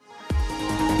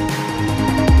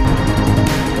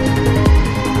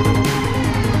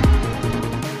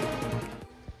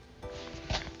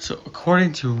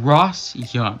according to Ross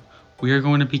Young, we are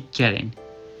going to be getting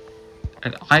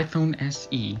an iPhone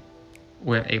SE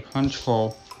with a punch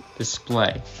hole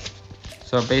display.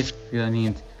 So basically that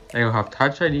means that it will have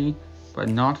Touch ID but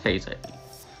not Face ID,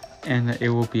 and that it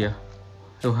will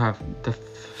have the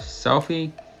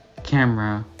selfie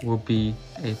camera will be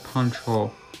a punch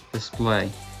hole display.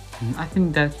 And I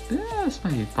think that this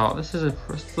might be thought. This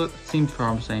seems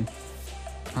promising.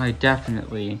 I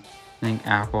definitely think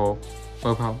Apple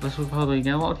will probably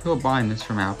get a lot of people buying this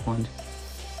from Apple and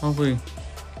probably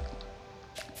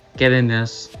getting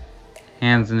this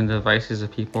hands in the devices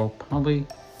of people probably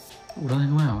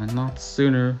really well and not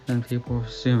sooner than people are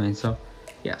assuming. So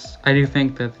yes, I do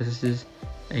think that this is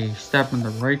a step in the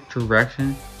right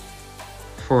direction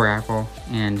for Apple,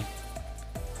 and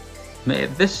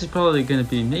this is probably going to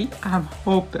be me. I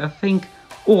think,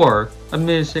 or I'm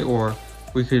going to say, or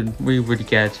we would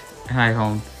get an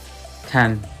iPhone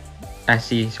 10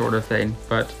 SE sort of thing,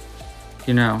 but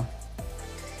you know.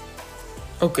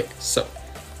 Okay, so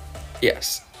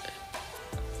yes,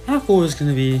 Apple is going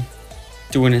to be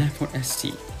doing an iPhone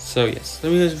SE. So yes,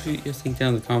 let me know if you think down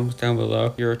in the comments down below.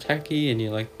 If you're a techie and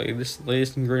you like this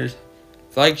latest and greatest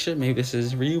flagship, maybe this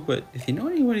is for you. But if you know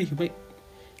anybody who might,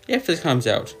 if this comes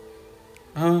out,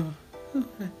 I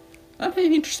may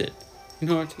be interested. You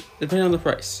know what? Depending on the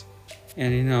price,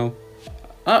 and you know,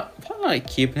 probably not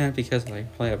keeping it because I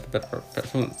probably have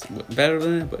better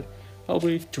than it, but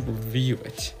probably to review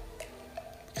it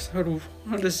because I would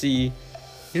want to see,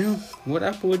 you know, what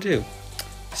Apple would do.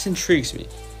 This intrigues me.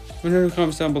 Let me know in the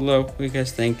comments down below what you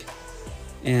guys think,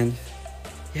 and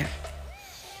yeah,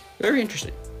 very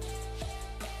interesting.